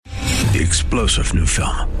The explosive new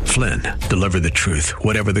film, Flynn, deliver the truth,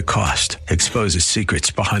 whatever the cost, exposes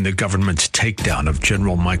secrets behind the government's takedown of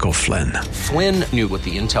General Michael Flynn. Flynn knew what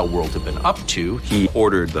the intel world had been up to. He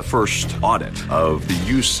ordered the first audit of the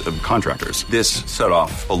use of contractors. This set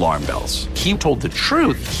off alarm bells. He told the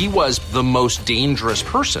truth. He was the most dangerous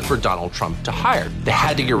person for Donald Trump to hire. They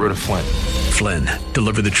had to get rid of Flynn. Flynn,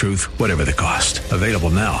 deliver the truth, whatever the cost. Available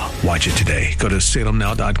now. Watch it today. Go to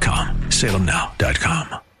salemnow.com.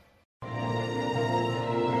 salemnow.com.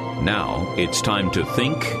 Now it's time to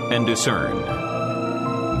think and discern.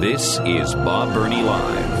 This is Bob Burney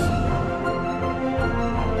Live.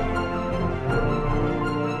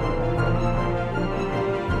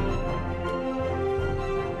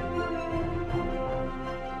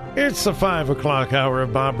 It's the 5 o'clock hour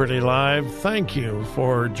of Bob Burney Live. Thank you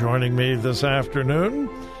for joining me this afternoon.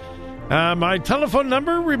 My telephone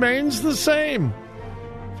number remains the same.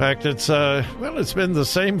 In fact, it's been the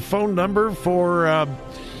same phone number for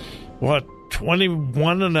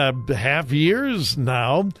 21 and a half years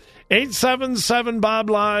now.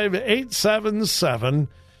 877-BOB-LIVE,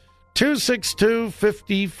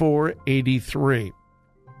 877-262-5483.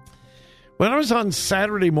 When I was on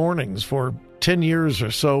Saturday mornings for 10 years or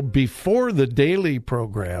so before the daily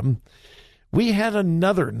program, we had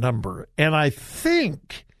another number, and I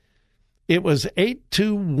think it was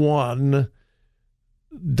 821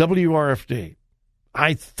 WRFD.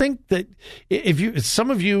 I think that some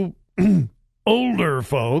of you older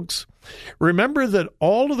folks remember that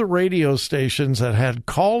all of the radio stations that had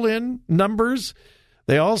call-in numbers,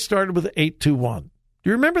 they all started with 821. Do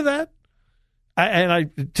you remember that?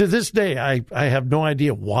 To this day, I have no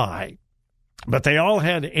idea why, but they all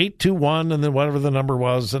had 821 and then whatever the number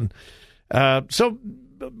was. And so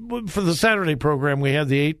for the Saturday program, we had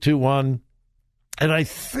the 821, and I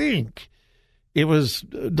think it was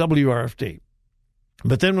WRFD.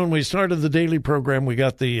 But then when we started the daily program, we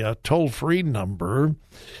got the toll-free number.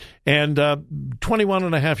 And 21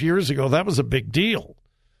 and a half years ago, that was a big deal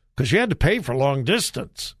because you had to pay for long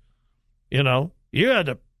distance. You know, you had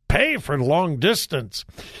to pay for long distance.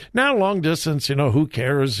 Now, long distance, who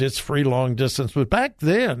cares? It's free long distance. But back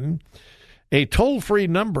then, a toll-free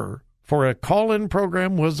number for a call-in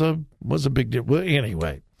program was a big deal. Well,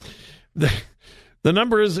 anyway, the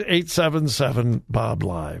number is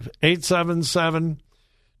 877-BOB-LIVE,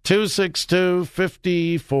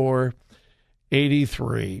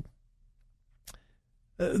 877-262-5483.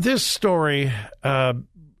 This story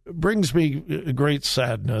brings me great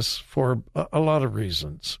sadness for a lot of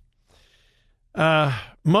reasons.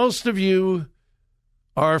 Most of you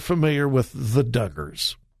are familiar with the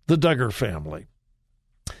Duggars, the Duggar family.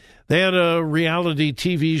 They had a reality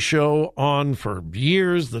TV show on for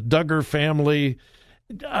years, the Duggar family.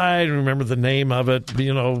 I don't remember the name of it,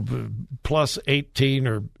 plus 18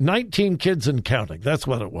 or 19 kids and counting. That's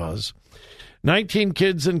what it was. 19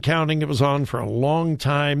 kids and counting. It was on for a long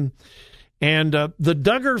time. And the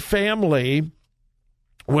Duggar family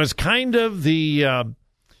was kind of the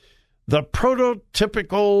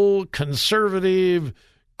prototypical conservative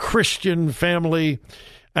Christian family.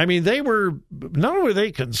 I mean, they were, not only were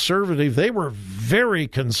they conservative, they were very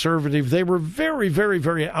conservative. They were very, very,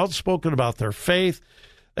 very outspoken about their faith.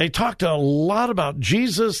 They talked a lot about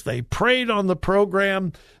Jesus. They prayed on the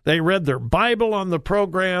program. They read their Bible on the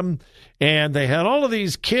program. And they had all of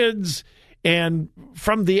these kids. And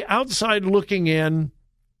from the outside looking in,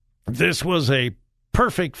 this was a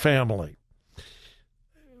perfect family.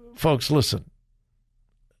 Folks, listen.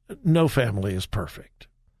 No family is perfect.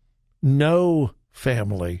 No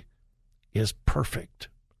family is perfect.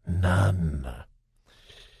 None.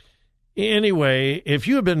 Anyway, if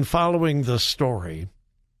you have been following the story,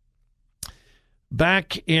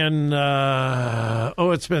 back in,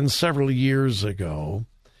 it's been several years ago,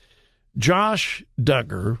 Josh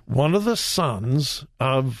Duggar, one of the sons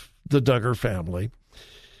of the Duggar family,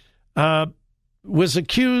 was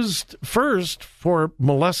accused first for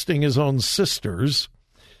molesting his own sisters.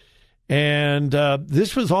 And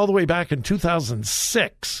this was all the way back in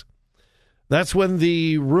 2006. That's when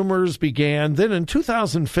the rumors began. Then in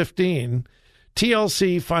 2015,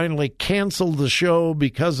 TLC finally canceled the show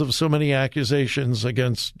because of so many accusations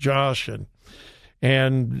against Josh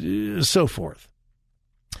and so forth.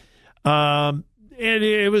 And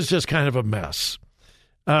it was just kind of a mess.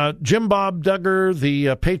 Jim Bob Duggar,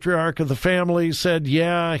 the patriarch of the family, said,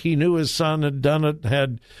 yeah, he knew his son had done it,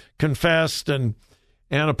 had confessed and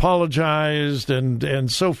apologized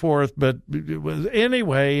and so forth. But it was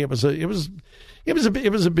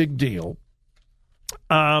a big deal.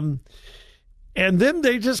 And then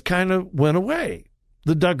they just kind of went away.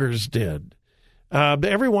 The Duggars did.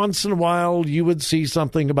 Every once in a while, you would see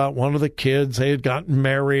something about one of the kids. They had gotten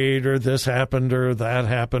married, or this happened, or that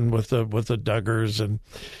happened with the Duggars. And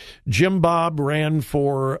Jim Bob ran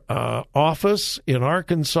for office in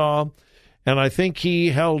Arkansas, and I think he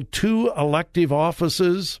held 2 elective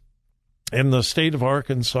offices in the state of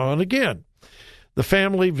Arkansas. And again, the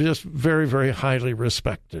family just very, very highly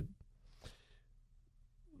respected.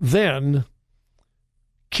 Then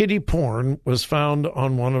kiddie porn was found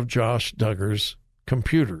on one of Josh Duggar's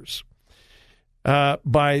computers.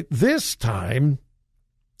 By this time,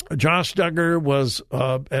 Josh Duggar was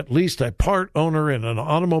at least a part owner in an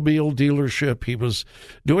automobile dealership. He was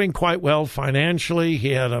doing quite well financially.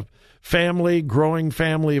 He had a family, growing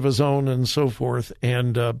family of his own, and so forth.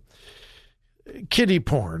 And kiddie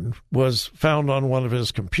porn was found on one of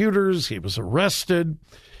his computers. He was arrested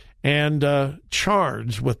and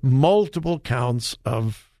charged with multiple counts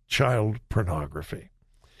of child pornography.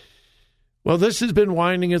 Well, this has been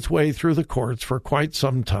winding its way through the courts for quite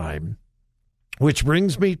some time, which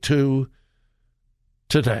brings me to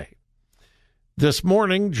today. This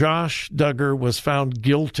morning, Josh Duggar was found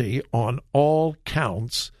guilty on all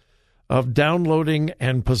counts of downloading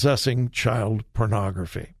and possessing child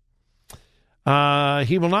pornography.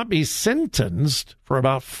 He will not be sentenced for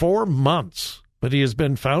about 4 months, but he has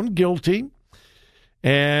been found guilty,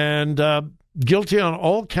 and guilty on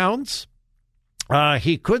all counts.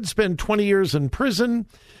 He could spend 20 years in prison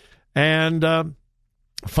and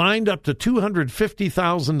fined up to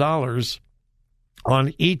 $250,000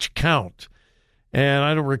 on each count. And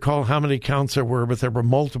I don't recall how many counts there were, but there were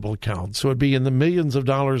multiple counts. So it'd be in the millions of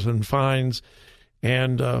dollars in fines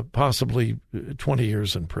and possibly 20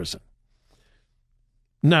 years in prison.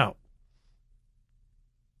 Now,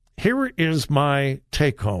 here is my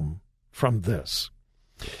take-home from this.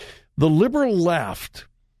 The liberal left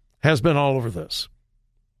has been all over this.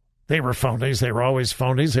 They were phonies. They were always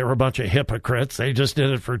phonies. They were a bunch of hypocrites. They just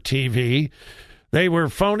did it for TV. They were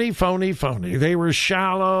phony. They were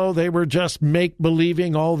shallow. They were just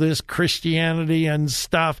make-believing all this Christianity and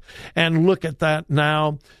stuff. And look at that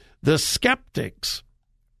now. The skeptics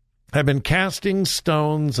have been casting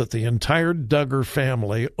stones at the entire Duggar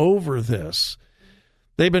family over this.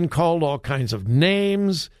 They've been called all kinds of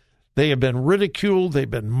names. They have been ridiculed. They've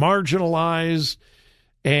been marginalized.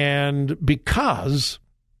 And because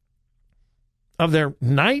of their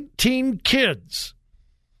 19 kids,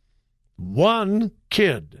 one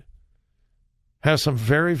kid has some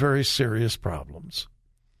very, very serious problems.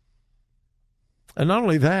 And not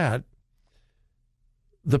only that,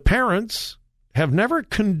 the parents have never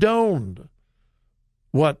condoned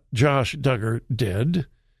what Josh Duggar did,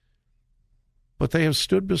 but they have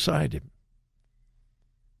stood beside him.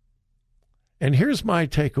 And here's my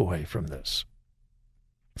takeaway from this.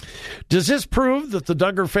 Does this prove that the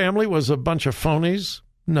Duggar family was a bunch of phonies?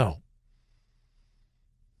 No.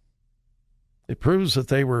 It proves that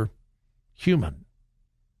they were human.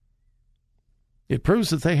 It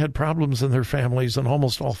proves that they had problems in their families, and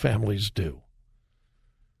almost all families do.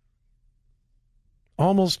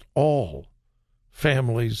 Almost all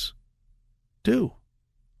families do.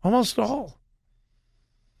 Almost all.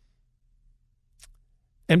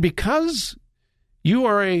 And because you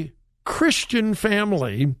are a Christian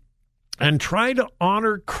family and try to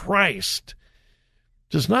honor Christ,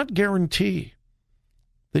 does not guarantee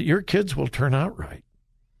that your kids will turn out right.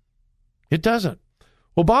 It doesn't.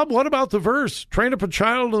 Well, Bob, what about the verse? Train up a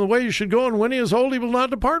child in the way you should go, and when he is old, he will not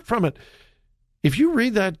depart from it. If you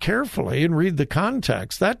read that carefully and read the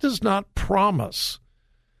context, that does not promise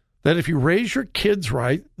that if you raise your kids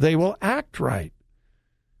right, they will act right.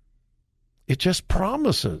 It just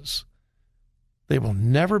promises they will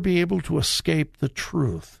never be able to escape the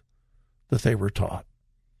truth that they were taught.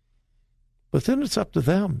 But then it's up to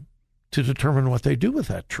them to determine what they do with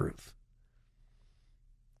that truth.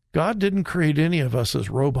 God didn't create any of us as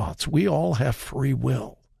robots. We all have free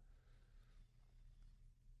will.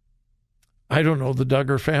 I don't know the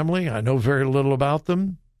Duggar family. I know very little about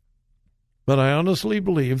them. But I honestly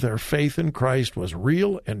believe their faith in Christ was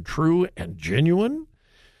real and true and genuine.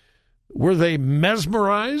 Were they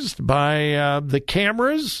mesmerized by the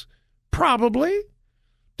cameras? Probably.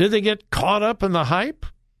 Did they get caught up in the hype?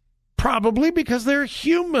 Probably, because they're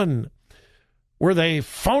human. Were they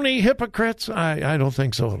phony hypocrites? I don't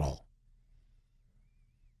think so at all.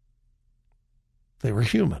 They were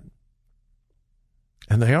human.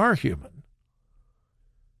 And they are human.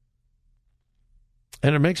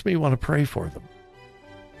 And it makes me want to pray for them.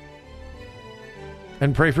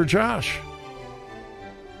 And pray for Josh.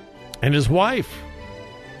 And his wife.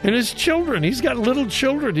 And his children. He's got little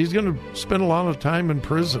children. He's going to spend a lot of time in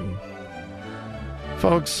prison.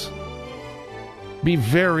 Folks, Be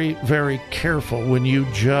very, very careful when you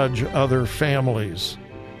judge other families.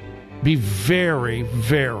 Be very,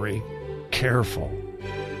 very careful.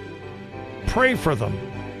 Pray for them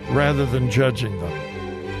rather than judging them.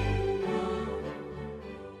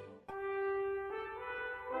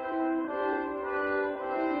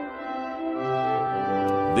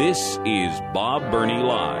 This is Bob Burney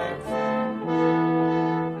Live.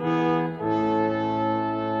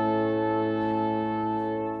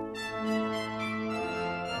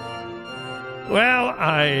 Well,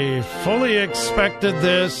 I fully expected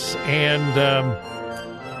this, and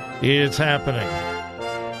it's happening.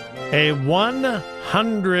 A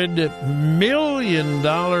 $100 million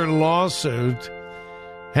lawsuit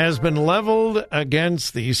has been leveled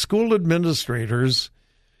against the school administrators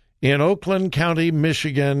in Oakland County,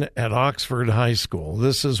 Michigan, at Oxford High School.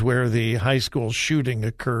 This is where the high school shooting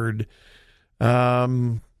occurred.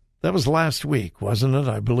 That was last week, wasn't it,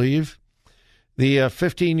 I believe? The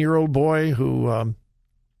 15-year-old boy who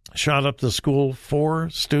shot up the school, 4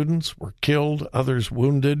 students were killed, others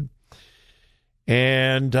wounded.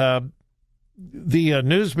 And the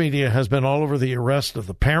news media has been all over the arrest of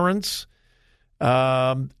the parents.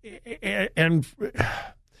 And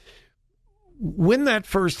when that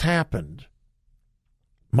first happened,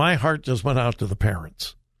 my heart just went out to the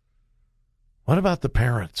parents. What about the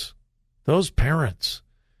parents? Those parents,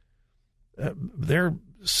 their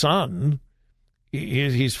son,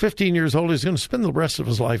 he's 15 years old. He's going to spend the rest of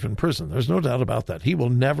his life in prison. There's no doubt about that. He will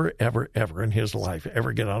never, ever, ever in his life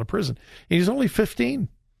ever get out of prison. And he's only 15.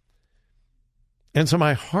 And so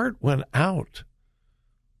my heart went out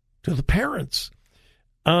to the parents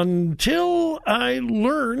until I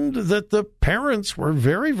learned that the parents were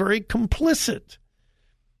very, very complicit.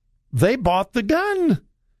 They bought the gun.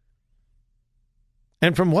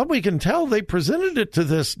 And from what we can tell, they presented it to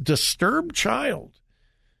this disturbed child.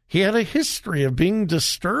 He had a history of being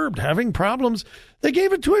disturbed, having problems. They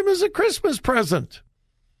gave it to him as a Christmas present.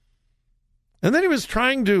 And then he was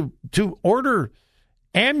trying to order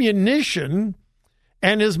ammunition,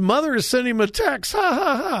 and his mother sent him a text. Ha,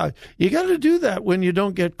 ha, ha. You got to do that when you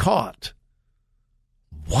don't get caught.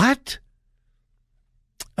 What?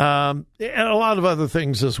 And a lot of other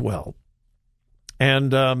things as well.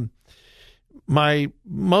 And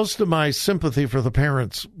most of my sympathy for the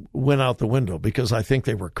parents went out the window because I think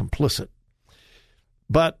they were complicit.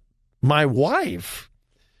 But my wife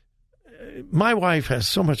has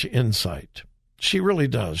so much insight. She really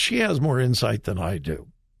does. She has more insight than I do.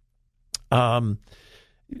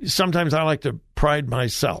 Sometimes I like to pride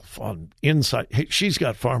myself on insight. Hey, she's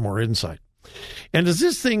got far more insight. And as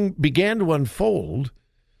this thing began to unfold,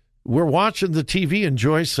 we're watching the TV, and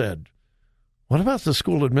Joy said, "What about the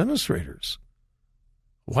school administrators?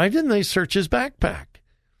 Why didn't they search his backpack?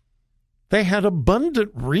 They had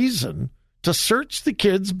abundant reason to search the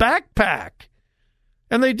kid's backpack.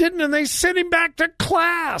 And they didn't, and they sent him back to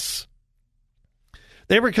class."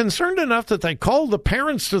 They were concerned enough that they called the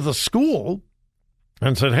parents to the school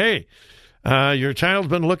and said, "Hey, your child's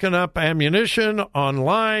been looking up ammunition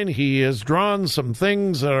online. He has drawn some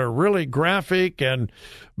things that are really graphic and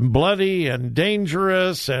bloody and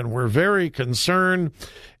dangerous, and we're very concerned.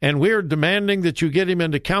 And we're demanding that you get him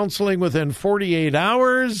into counseling within 48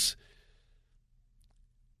 hours.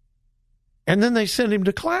 And then they sent him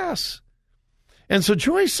to class. And so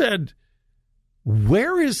Joy said,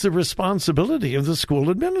 where is the responsibility of the school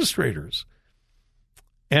administrators?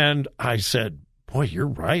 And I said, boy, you're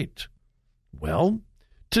right. Well,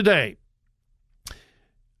 today,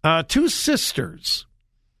 2 sisters,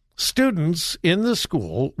 students in the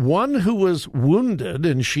school, one who was wounded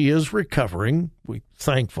and she is recovering, we're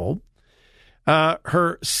thankful.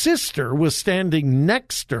 Her sister was standing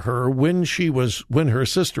next to her when her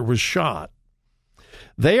sister was shot.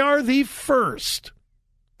 They are the first.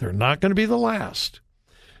 They're not going to be the last.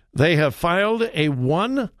 They have filed a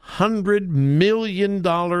 $100 million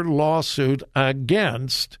lawsuit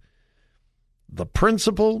against the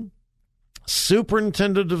principal,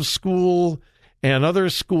 superintendent of school, and other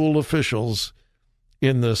school officials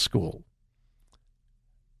in this school.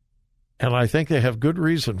 And I think they have good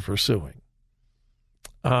reason for suing.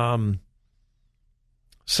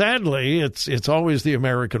 Sadly, it's always the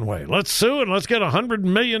American way. Let's sue and let's get $100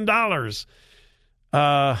 million.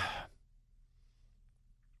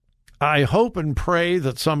 I hope and pray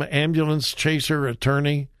that some ambulance chaser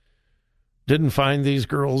attorney didn't find these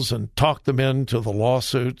girls and talk them into the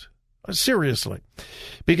lawsuit. Seriously.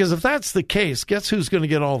 Because if that's the case, guess who's going to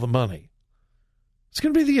get all the money? It's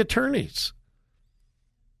going to be the attorneys.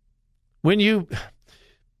 When you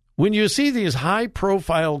see these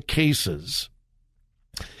high-profile cases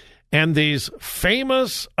And these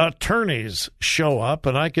famous attorneys show up,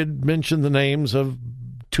 and I could mention the names of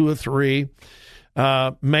 2 or 3,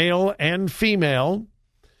 male and female.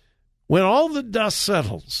 When all the dust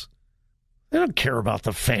settles, they don't care about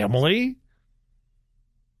the family.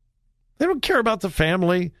 They don't care about the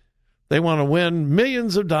family. They want to win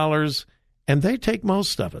millions of dollars, and they take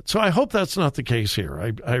most of it. So I hope that's not the case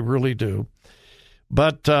here. I really do.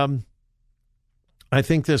 But I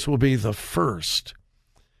think this will be the first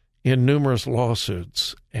in numerous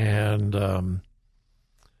lawsuits. And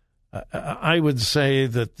I would say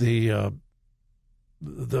that the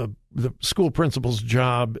school principal's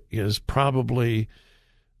job is probably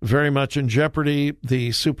very much in jeopardy.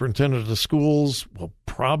 The superintendent of the schools will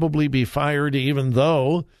probably be fired, even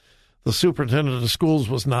though the superintendent of schools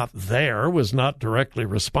was not there, was not directly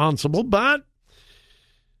responsible. But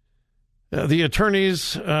the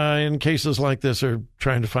attorneys in cases like this are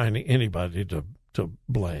trying to find anybody to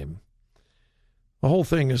blame. The whole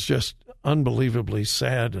thing is just unbelievably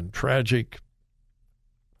sad and tragic.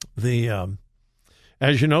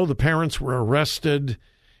 As you know, the parents were arrested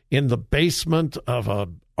in the basement of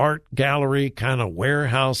an art gallery kind of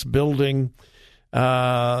warehouse building.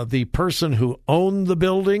 The person who owned the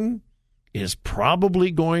building is probably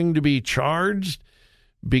going to be charged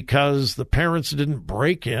because the parents didn't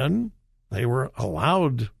break in. They were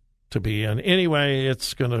allowed to be in. Anyway,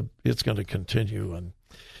 it's gonna continue. And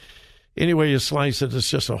anyway you slice it, it's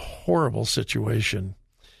just a horrible situation.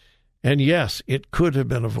 And yes, it could have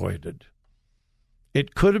been avoided.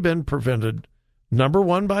 It could have been prevented, number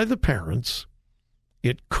one, by the parents.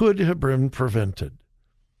 It could have been prevented.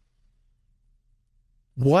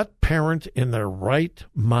 What parent in their right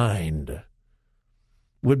mind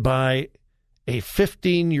would buy a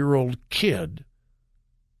 15-year-old kid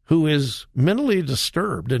who is mentally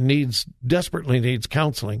disturbed and desperately needs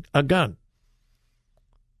counseling a gun?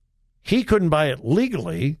 He couldn't buy it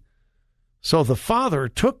legally, so the father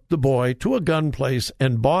took the boy to a gun place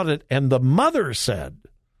and bought it, and the mother said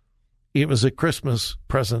it was a Christmas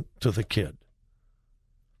present to the kid.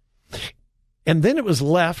 And then it was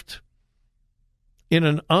left in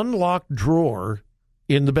an unlocked drawer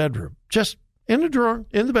in the bedroom, just in a drawer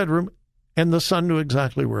in the bedroom, and the son knew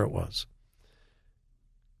exactly where it was.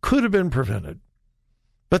 Could have been prevented.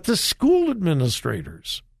 But the school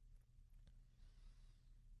administrators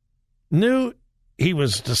knew he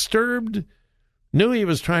was disturbed, knew he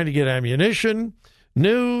was trying to get ammunition,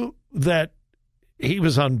 knew that he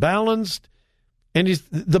was unbalanced. And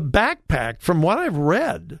the backpack, from what I've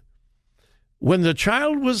read, when the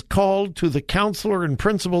child was called to the counselor and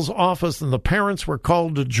principal's office and the parents were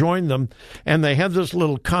called to join them, and they had this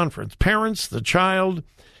little conference, parents, the child,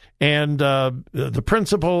 and the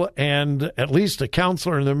principal, and at least a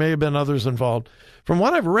counselor, and there may have been others involved. From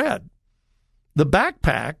what I've read, the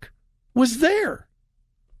backpack was there.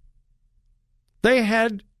 They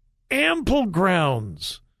had ample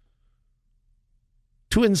grounds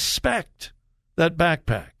to inspect that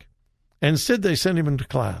backpack. And instead, they sent him into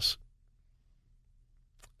class.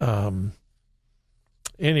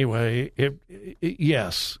 Anyway,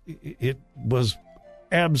 it was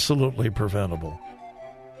absolutely preventable.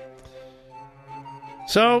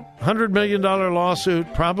 So, $100 million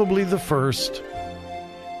lawsuit, probably the first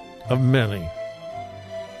of many.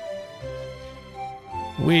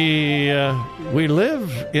 We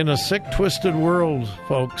live in a sick, twisted world,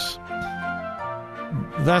 folks.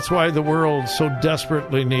 That's why the world so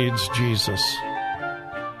desperately needs Jesus.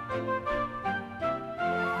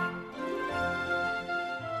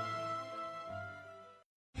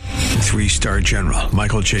 Three-star General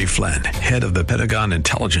Michael J. Flynn, head of the Pentagon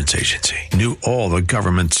Intelligence Agency, knew all the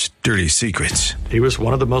government's dirty secrets. He was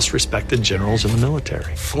one of the most respected generals in the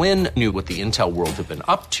military. Flynn knew what the intel world had been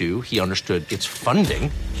up to. He understood its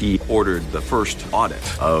funding. He ordered the first audit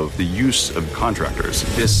of the use of contractors.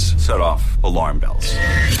 This set off alarm bells.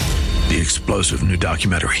 The explosive new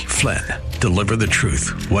documentary, Flynn, Deliver the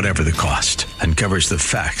Truth, Whatever the Cost, uncovers the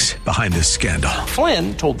facts behind this scandal.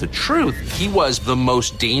 Flynn told the truth. He was the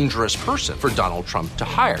most dangerous person for Donald Trump to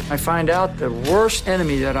hire. I find out the worst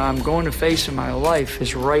enemy that I'm going to face in my life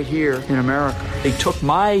is right here in America. They took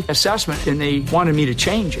my assessment and they wanted me to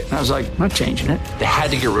change it. And I was like, I'm not changing it. They had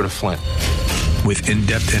to get rid of Flynn. With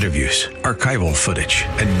in-depth interviews, archival footage,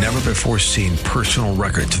 and never-before-seen personal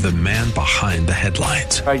records of the man behind the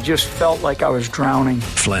headlines. I just felt like I was drowning.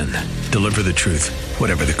 Flynn, Deliver the Truth,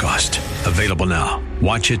 Whatever the Cost. Available now.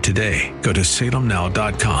 Watch it today. Go to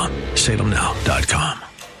salemnow.com. salemnow.com.